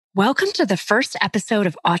Welcome to the first episode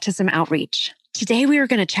of Autism Outreach. Today, we are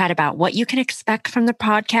going to chat about what you can expect from the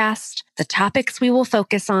podcast, the topics we will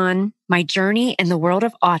focus on, my journey in the world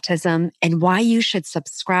of autism, and why you should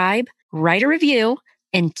subscribe, write a review,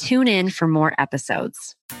 and tune in for more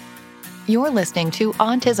episodes. You're listening to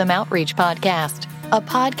Autism Outreach Podcast, a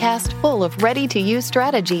podcast full of ready-to-use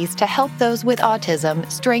strategies to help those with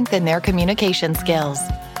autism strengthen their communication skills.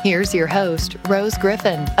 Here's your host, Rose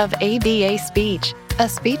Griffin of ABA Speech, a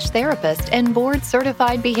speech therapist and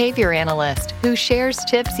board-certified behavior analyst who shares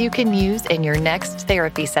tips you can use in your next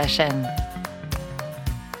therapy session.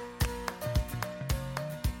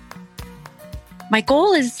 My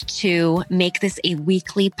goal is to make this a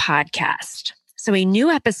weekly podcast. So a new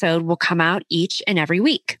episode will come out each and every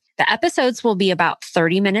week. The episodes will be about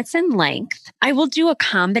 30 minutes in length. I will do a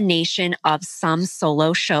combination of some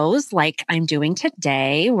solo shows like I'm doing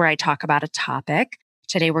today, where I talk about a topic.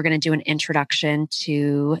 Today, we're going to do an introduction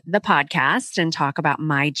to the podcast and talk about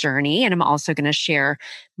my journey. And I'm also going to share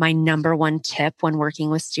my number one tip when working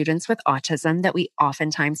with students with autism that we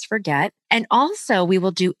oftentimes forget. And also, we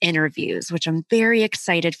will do interviews, which I'm very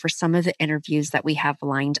excited for some of the interviews that we have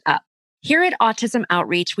lined up. Here at Autism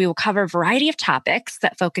Outreach, we will cover a variety of topics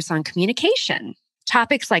that focus on communication.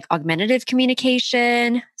 Topics like augmentative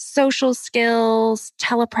communication, social skills,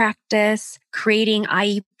 telepractice, creating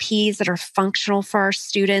IEPs that are functional for our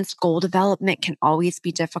students. Goal development can always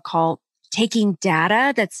be difficult. Taking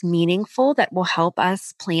data that's meaningful that will help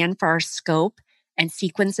us plan for our scope and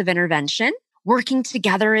sequence of intervention. Working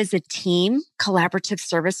together as a team, collaborative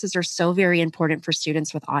services are so very important for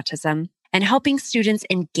students with autism. And helping students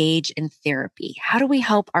engage in therapy. How do we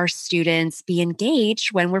help our students be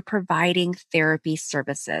engaged when we're providing therapy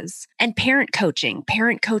services? And parent coaching.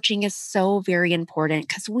 Parent coaching is so very important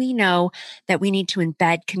because we know that we need to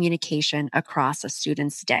embed communication across a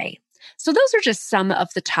student's day. So those are just some of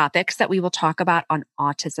the topics that we will talk about on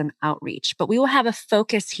Autism Outreach. But we will have a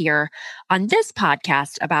focus here on this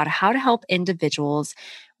podcast about how to help individuals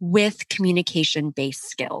with communication-based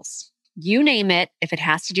skills. You name it, if it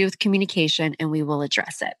has to do with communication, and we will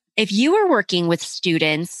address it. If you are working with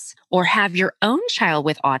students or have your own child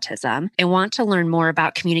with autism and want to learn more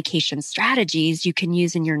about communication strategies you can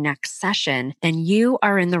use in your next session, then you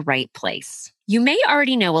are in the right place. You may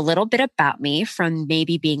already know a little bit about me from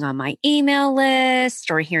maybe being on my email list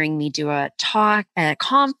or hearing me do a talk at a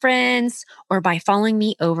conference or by following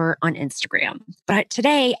me over on Instagram. But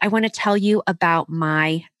today, I want to tell you about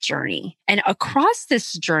my journey. And across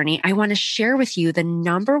this journey, I want to share with you the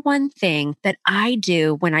number one thing that I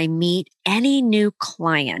do when I meet any new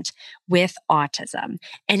client with autism.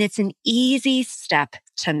 And it's an easy step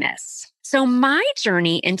to miss. So my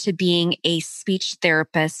journey into being a speech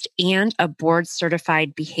therapist and a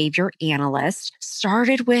board-certified behavior analyst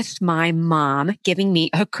started with my mom giving me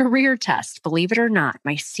a career test, believe it or not,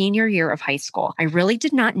 my senior year of high school. I really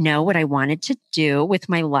did not know what I wanted to do with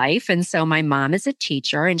my life. And so my mom is a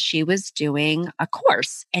teacher and she was doing a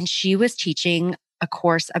course and she was teaching a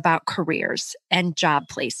course about careers and job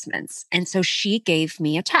placements. And so she gave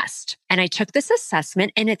me a test and I took this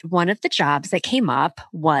assessment and one of the jobs that came up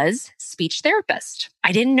was speech therapist.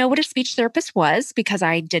 I didn't know what a speech therapist was because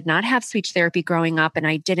I did not have speech therapy growing up and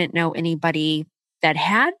I didn't know anybody that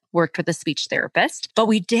had worked with a speech therapist, but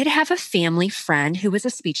we did have a family friend who was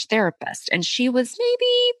a speech therapist and she was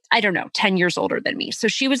maybe, 10 years older than me. So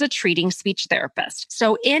she was a treating speech therapist.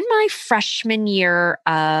 So in my freshman year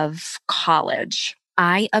of college,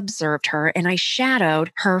 I observed her and I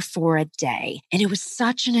shadowed her for a day. And it was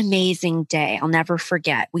such an amazing day. I'll never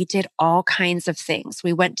forget. We did all kinds of things.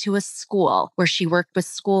 We went to a school where she worked with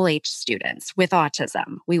school-age students with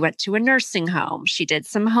autism. We went to a nursing home. She did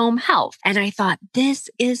some home health. And I thought, this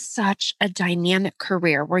is such a dynamic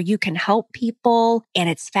career where you can help people and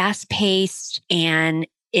it's fast-paced and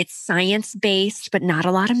it's science-based, but not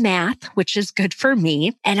a lot of math, which is good for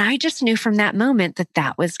me. And I just knew from that moment that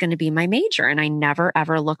that was going to be my major. And I never,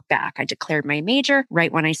 ever looked back. I declared my major right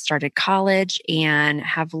when I started college and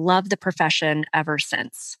have loved the profession ever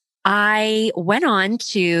since. I went on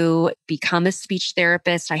to become a speech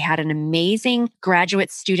therapist. I had an amazing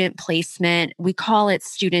graduate student placement. We call it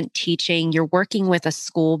student teaching. You're working with a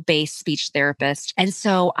school-based speech therapist. And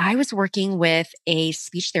so I was working with a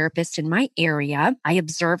speech therapist in my area. I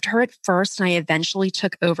observed her at first and I eventually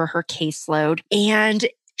took over her caseload. And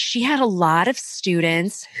she had a lot of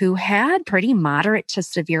students who had pretty moderate to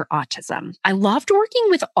severe autism. I loved working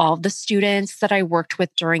with all the students that I worked with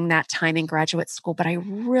during that time in graduate school, but I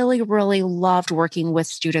really, really loved working with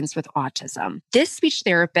students with autism. This speech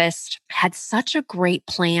therapist had such a great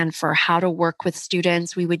plan for how to work with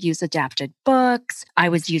students. We would use adapted books. I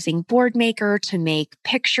was using Boardmaker to make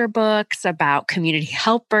picture books about community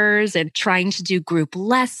helpers and trying to do group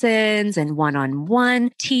lessons and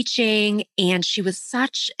one-on-one teaching. And she was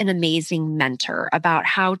such an amazing mentor about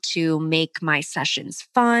how to make my sessions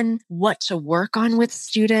fun, what to work on with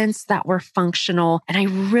students that were functional. And I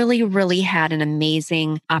really, really had an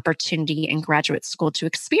amazing opportunity in graduate school to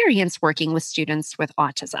experience working with students with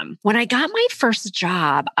autism. When I got my first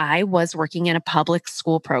job, I was working in a public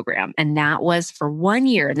school program, and that was for 1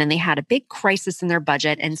 year. And then they had a big crisis in their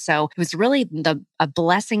budget. And so it was really a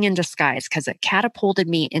blessing in disguise because it catapulted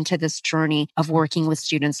me into this journey of working with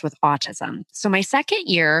students with autism. So my second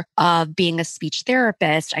year of being a speech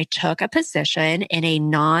therapist, I took a position in a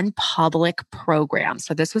non-public program.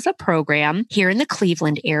 So this was a program here in the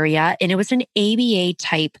Cleveland area, and it was an ABA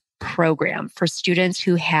type program for students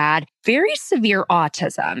who had very severe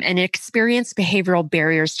autism and experienced behavioral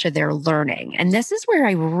barriers to their learning. And this is where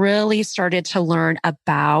I really started to learn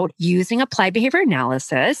about using applied behavior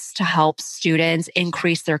analysis to help students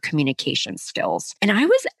increase their communication skills. And I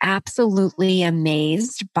was absolutely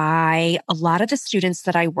amazed by a lot of the students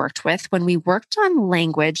that I worked with. When we worked on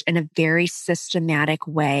language in a very systematic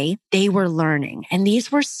way, they were learning. And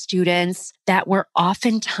these were students that were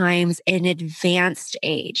oftentimes in advanced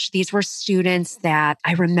age. These were students that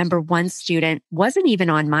I remember one student wasn't even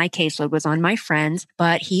on my caseload, was on my friend's,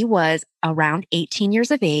 but he was around 18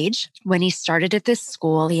 years of age. When he started at this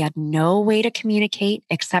school, he had no way to communicate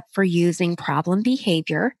except for using problem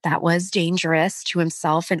behavior that was dangerous to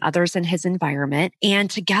himself and others in his environment. And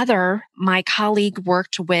together, my colleague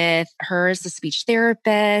worked with her as a speech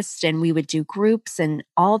therapist, and we would do groups and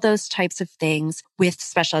all those types of things with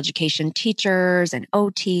special education teachers and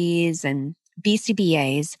OTs and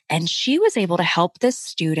BCBAs. And she was able to help this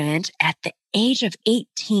student at the age of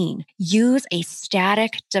 18 use a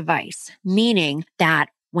static device, meaning that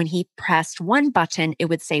when he pressed one button, it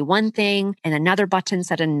would say one thing and another button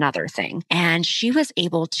said another thing. And she was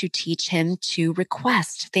able to teach him to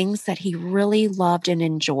request things that he really loved and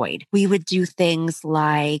enjoyed. We would do things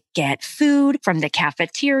like get food from the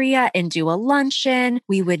cafeteria and do a luncheon.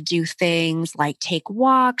 We would do things like take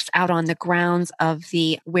walks out on the grounds of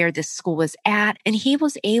where the school was at. And he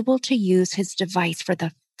was able to use his device for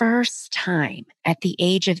the first time at the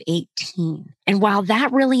age of 18. And while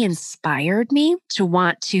that really inspired me to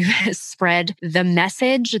want to spread the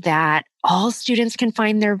message that all students can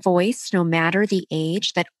find their voice no matter the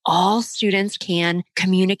age, that all students can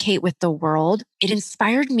communicate with the world, it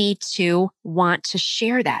inspired me to want to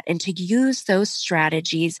share that and to use those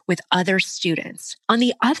strategies with other students. On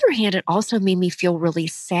the other hand, it also made me feel really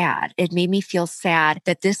sad. It made me feel sad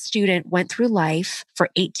that this student went through life for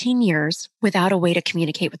 18 years without a way to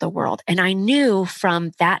communicate with the world. And I knew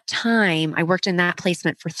from that time, I worked in that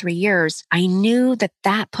placement for 3 years, I knew that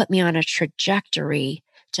that put me on a trajectory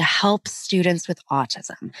to help students with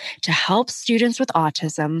autism,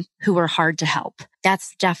 who are hard to help.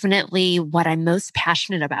 That's definitely what I'm most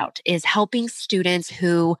passionate about, is helping students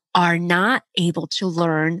who are not able to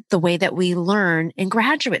learn the way that we learn in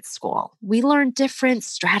graduate school. We learn different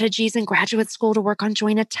strategies in graduate school to work on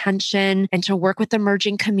joint attention and to work with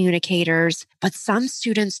emerging communicators, but some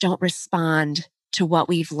students don't respond to what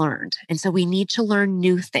we've learned. And so we need to learn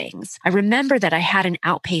new things. I remember that I had an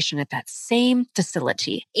outpatient at that same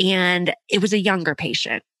facility, and it was a younger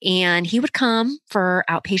patient, and he would come for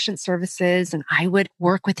outpatient services and I would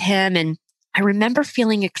work with him. And I remember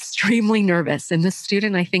feeling extremely nervous. And this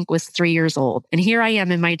student, I think, was 3 years old. And here I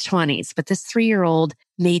am in my 20s, but this 3-year-old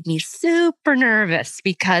made me super nervous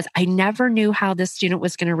because I never knew how this student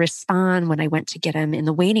was going to respond when I went to get him in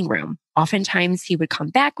the waiting room. Oftentimes he would come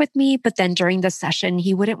back with me, but then during the session,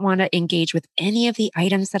 he wouldn't want to engage with any of the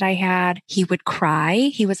items that I had. He would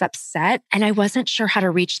cry. He was upset. And I wasn't sure how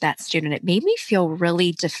to reach that student. It made me feel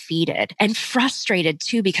really defeated and frustrated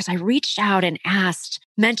too, because I reached out and asked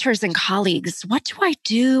mentors and colleagues, what do I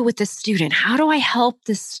do with this student? How do I help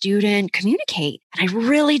this student communicate? And I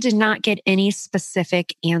really did not get any specific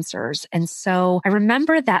answers. And so I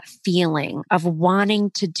remember that feeling of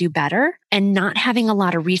wanting to do better and not having a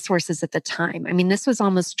lot of resources at the time. I mean, this was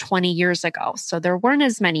almost 20 years ago, so there weren't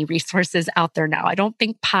as many resources out there now. I don't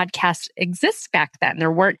think podcasts exist back then.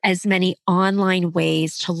 There weren't as many online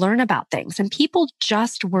ways to learn about things, and people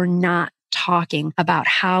just were not talking about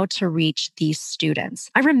how to reach these students.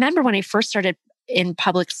 I remember when I first started in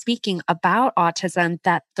public speaking about autism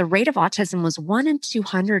that the rate of autism was 1 in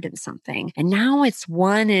 200 and something. And now it's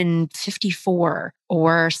 1 in 54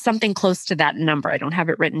 or something close to that number. I don't have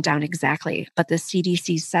it written down exactly, but the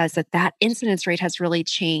CDC says that incidence rate has really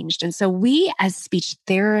changed. And so we as speech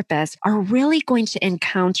therapists are really going to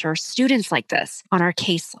encounter students like this on our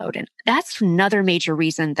caseload. And that's another major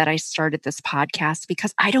reason that I started this podcast,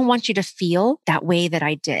 because I don't want you to feel that way that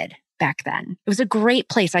I did back then. It was a great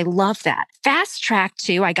place. I love that. Fast track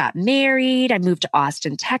too. I got married. I moved to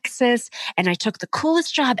Austin, Texas, and I took the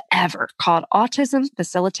coolest job ever called Autism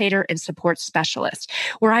Facilitator and Support Specialist,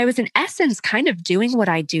 where I was in essence kind of doing what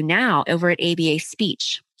I do now over at ABA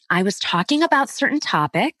Speech. I was talking about certain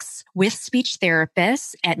topics with speech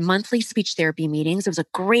therapists at monthly speech therapy meetings. It was a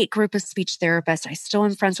great group of speech therapists. I still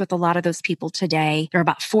am friends with a lot of those people today. There are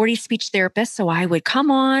about 40 speech therapists. So I would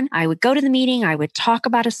come on, I would go to the meeting, I would talk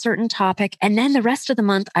about a certain topic. And then the rest of the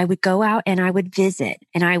month, I would go out and I would visit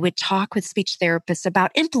and I would talk with speech therapists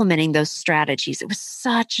about implementing those strategies. It was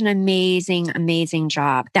such an amazing, amazing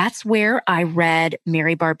job. That's where I read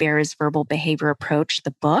Mary Barbera's Verbal Behavior Approach,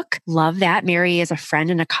 the book. Love that. Mary is a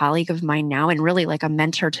friend and a colleague of mine now and really like a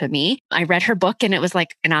mentor to me. I read her book and it was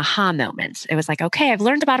like an aha moment. It was like, okay, I've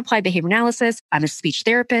learned about applied behavior analysis. I'm a speech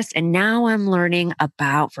therapist and now I'm learning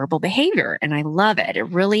about verbal behavior and I love it. It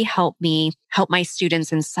really helped me help my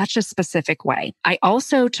students in such a specific way. I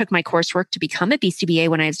also took my coursework to become a BCBA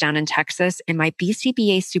when I was down in Texas, and my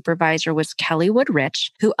BCBA supervisor was Kelly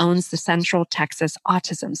Wood-Rich, who owns the Central Texas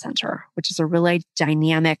Autism Center, which is a really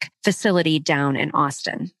dynamic facility down in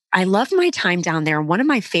Austin. I loved my time down there. One of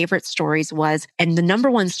my favorite stories was, and the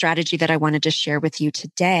number one strategy that I wanted to share with you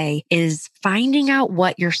today is finding out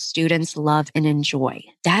what your students love and enjoy.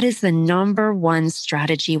 That is the number one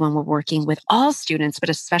strategy when we're working with all students, but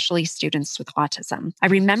especially students with autism. I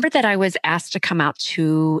remember that I was asked to come out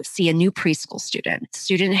to see a new preschool student. The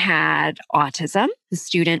student had autism. The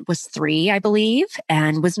student was 3, I believe,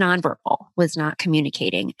 and was nonverbal, was not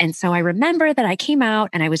communicating. And so I remember that I came out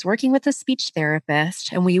and I was working with a speech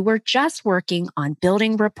therapist, and we were just working on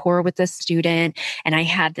building rapport with the student. And I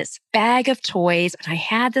had this bag of toys and I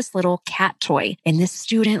had this little cat toy. And this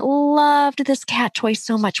student loved this cat toy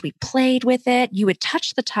so much. We played with it. You would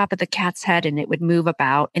touch the top of the cat's head and it would move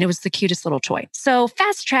about. And it was the cutest little toy. So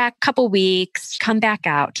fast track, couple weeks, come back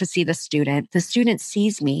out to see the student. The student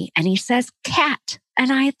sees me and he says, "Cat."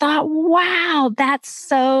 And I thought, wow, that's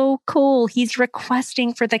so cool. He's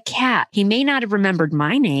requesting for the cat. He may not have remembered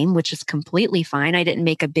my name, which is completely fine. I didn't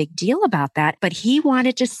make a big deal about that, but he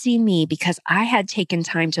wanted to see me because I had taken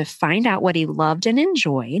time to find out what he loved and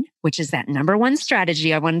enjoyed, which is that number one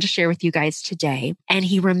strategy I wanted to share with you guys today. And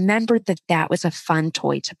he remembered that that was a fun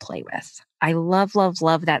toy to play with. I love, love,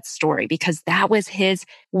 love that story because that was his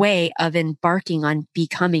way of embarking on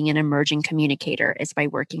becoming an emerging communicator, is by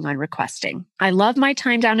working on requesting. I love my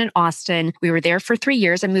time down in Austin. We were there for 3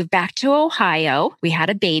 years. I moved back to Ohio. We had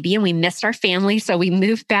a baby and we missed our family. So we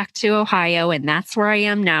moved back to Ohio, and that's where I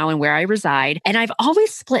am now and where I reside. And I've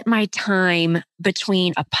always split my time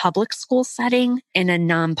between a public school setting and a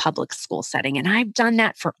non-public school setting. And I've done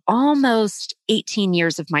that for almost 18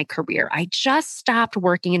 years of my career. I just stopped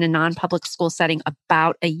working in a non-public school setting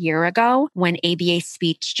about a year ago when ABA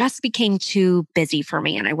Speech just became too busy for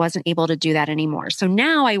me and I wasn't able to do that anymore. So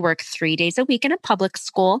now I work 3 days a week in a public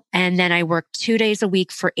school, and then I work 2 days a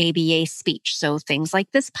week for ABA Speech. So things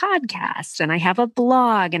like this podcast, and I have a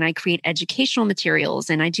blog, and I create educational materials,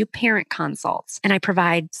 and I do parent consults, and I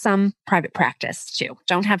provide some private practice too.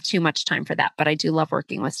 Don't have too much time for that, but I do love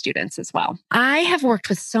working with students as well. I have worked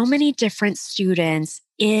with so many different students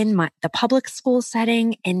in the public school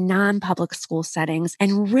setting and non-public school settings.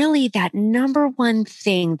 And really that number one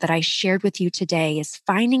thing that I shared with you today is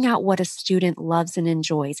finding out what a student loves and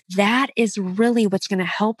enjoys. That is really what's going to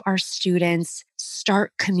help our students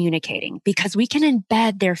start communicating, because we can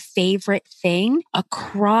embed their favorite thing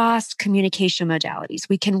across communication modalities.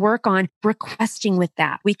 We can work on requesting with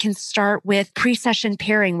that. We can start with pre-session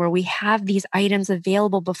pairing, where we have these items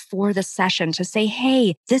available before the session to say,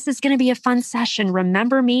 hey, this is going to be a fun session.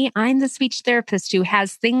 Remember me? I'm the speech therapist who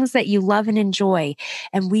has things that you love and enjoy.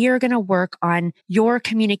 And we are going to work on your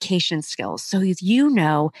communication skills so you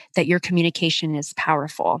know that your communication is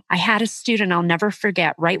powerful. I had a student I'll never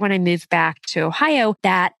forget right when I moved back to Ohio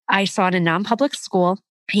that I saw in a non-public school.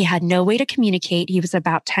 He had no way to communicate. He was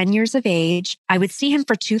about 10 years of age. I would see him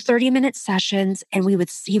for 2 30-minute sessions, and he would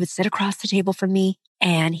sit across the table from me,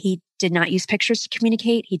 and he did not use pictures to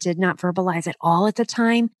communicate. He did not verbalize at all at the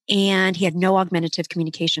time, and he had no augmentative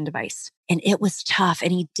communication device. And it was tough,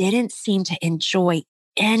 and he didn't seem to enjoy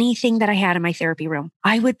anything that I had in my therapy room.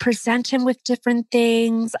 I would present him with different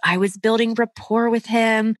things. I was building rapport with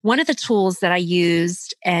him. One of the tools that I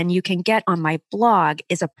used, and you can get on my blog,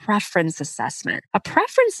 is a preference assessment. A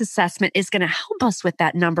preference assessment is going to help us with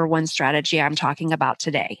that number one strategy I'm talking about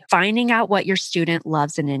today, finding out what your student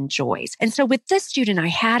loves and enjoys. And so with this student, I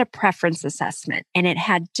had a preference assessment, and it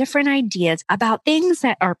had different ideas about things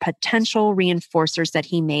that are potential reinforcers that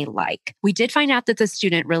he may like. We did find out that the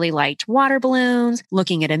student really liked water balloons,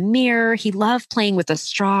 looking at a mirror. He loved playing with a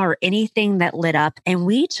straw or anything that lit up. And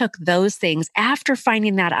we took those things after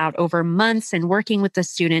finding that out over months and working with the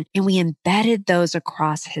student, and we embedded those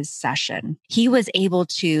across his session. He was able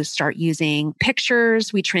to start using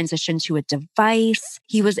pictures. We transitioned to a device.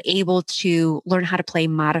 He was able to learn how to play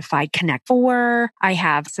modified Connect 4. I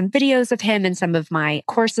have some videos of him in some of my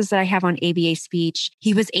courses that I have on ABA speech.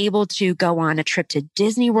 He was able to go on a trip to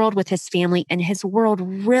Disney World with his family, and his world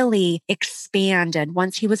really expanded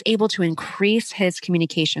once he was able to increase his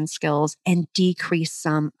communication skills and decrease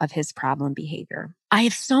some of his problem behavior. I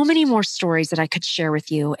have so many more stories that I could share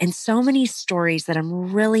with you, and so many stories that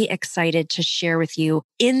I'm really excited to share with you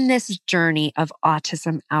in this journey of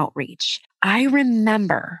autism outreach. I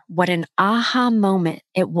remember what an aha moment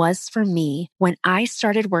it was for me when I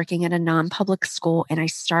started working at a non-public school and I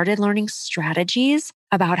started learning strategies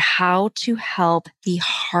about how to help the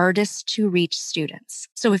hardest to reach students.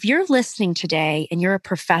 So if you're listening today and you're a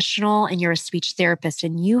professional and you're a speech therapist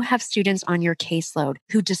and you have students on your caseload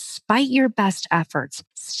who, despite your best efforts,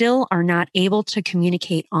 still are not able to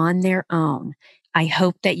communicate on their own, I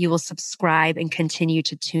hope that you will subscribe and continue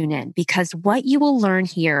to tune in, because what you will learn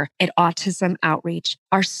here at Autism Outreach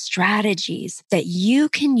are strategies that you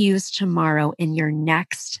can use tomorrow in your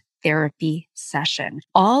next therapy session.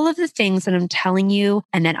 All of the things that I'm telling you,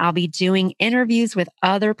 and that I'll be doing interviews with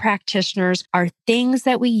other practitioners, are things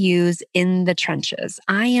that we use in the trenches.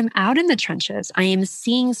 I am out in the trenches. I am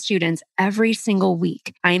seeing students every single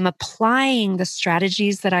week. I am applying the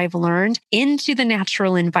strategies that I've learned into the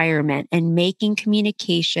natural environment and making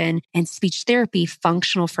communication and speech therapy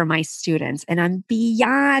functional for my students. And I'm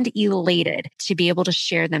beyond elated to be able to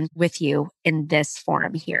share them with you in this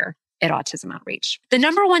forum here at Autism Outreach. The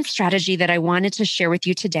number one strategy that I wanted to share with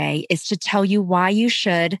you today is to tell you why you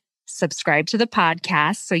should subscribe to the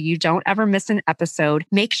podcast so you don't ever miss an episode.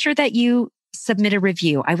 Make sure that you submit a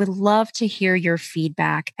review. I would love to hear your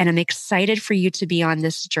feedback, and I'm excited for you to be on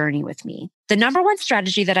this journey with me. The number one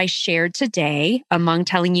strategy that I shared today, among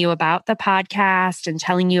telling you about the podcast and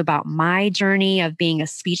telling you about my journey of being a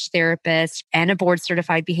speech therapist and a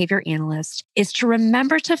board-certified behavior analyst, is to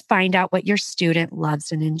remember to find out what your student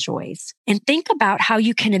loves and enjoys. And think about how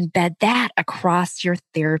you can embed that across your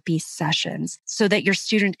therapy sessions so that your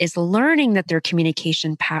student is learning that their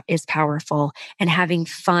communication is powerful and having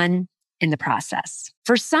fun in the process.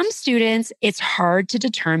 For some students, it's hard to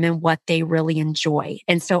determine what they really enjoy.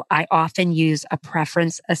 And so I often use a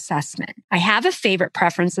preference assessment. I have a favorite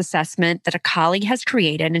preference assessment that a colleague has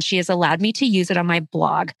created, and she has allowed me to use it on my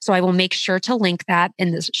blog. So I will make sure to link that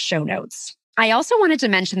in the show notes. I also wanted to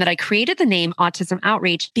mention that I created the name Autism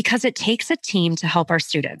Outreach because it takes a team to help our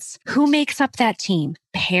students. Who makes up that team?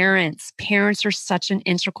 Parents. Parents are such an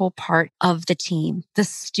integral part of the team. The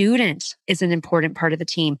student is an important part of the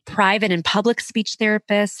team. Private and public speech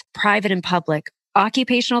therapists, private and public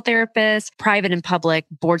occupational therapists, private and public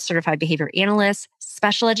board-certified behavior analysts,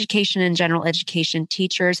 special education and general education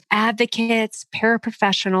teachers, advocates,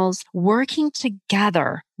 paraprofessionals. Working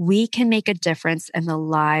together, we can make a difference in the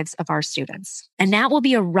lives of our students. And that will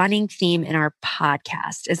be a running theme in our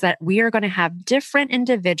podcast, is that we are going to have different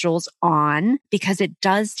individuals on because it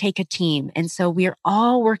does take a team. And so we are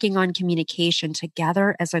all working on communication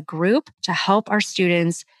together as a group to help our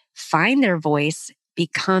students find their voice,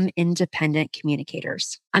 become independent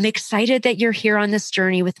communicators. I'm excited that you're here on this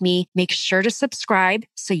journey with me. Make sure to subscribe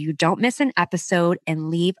so you don't miss an episode, and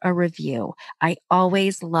leave a review. I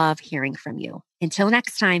always love hearing from you. Until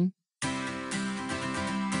next time.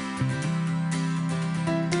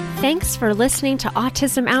 Thanks for listening to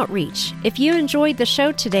Autism Outreach. If you enjoyed the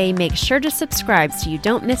show today, make sure to subscribe so you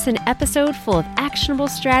don't miss an episode full of actionable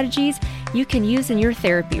strategies you can use in your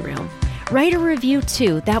therapy room. Write a review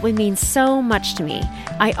too. That would mean so much to me.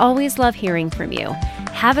 I always love hearing from you.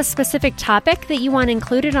 Have a specific topic that you want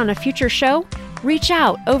included on a future show? Reach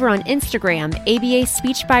out over on Instagram, ABA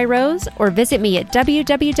Speech by Rose, or visit me at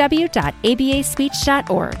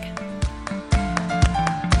www.abaspeech.org.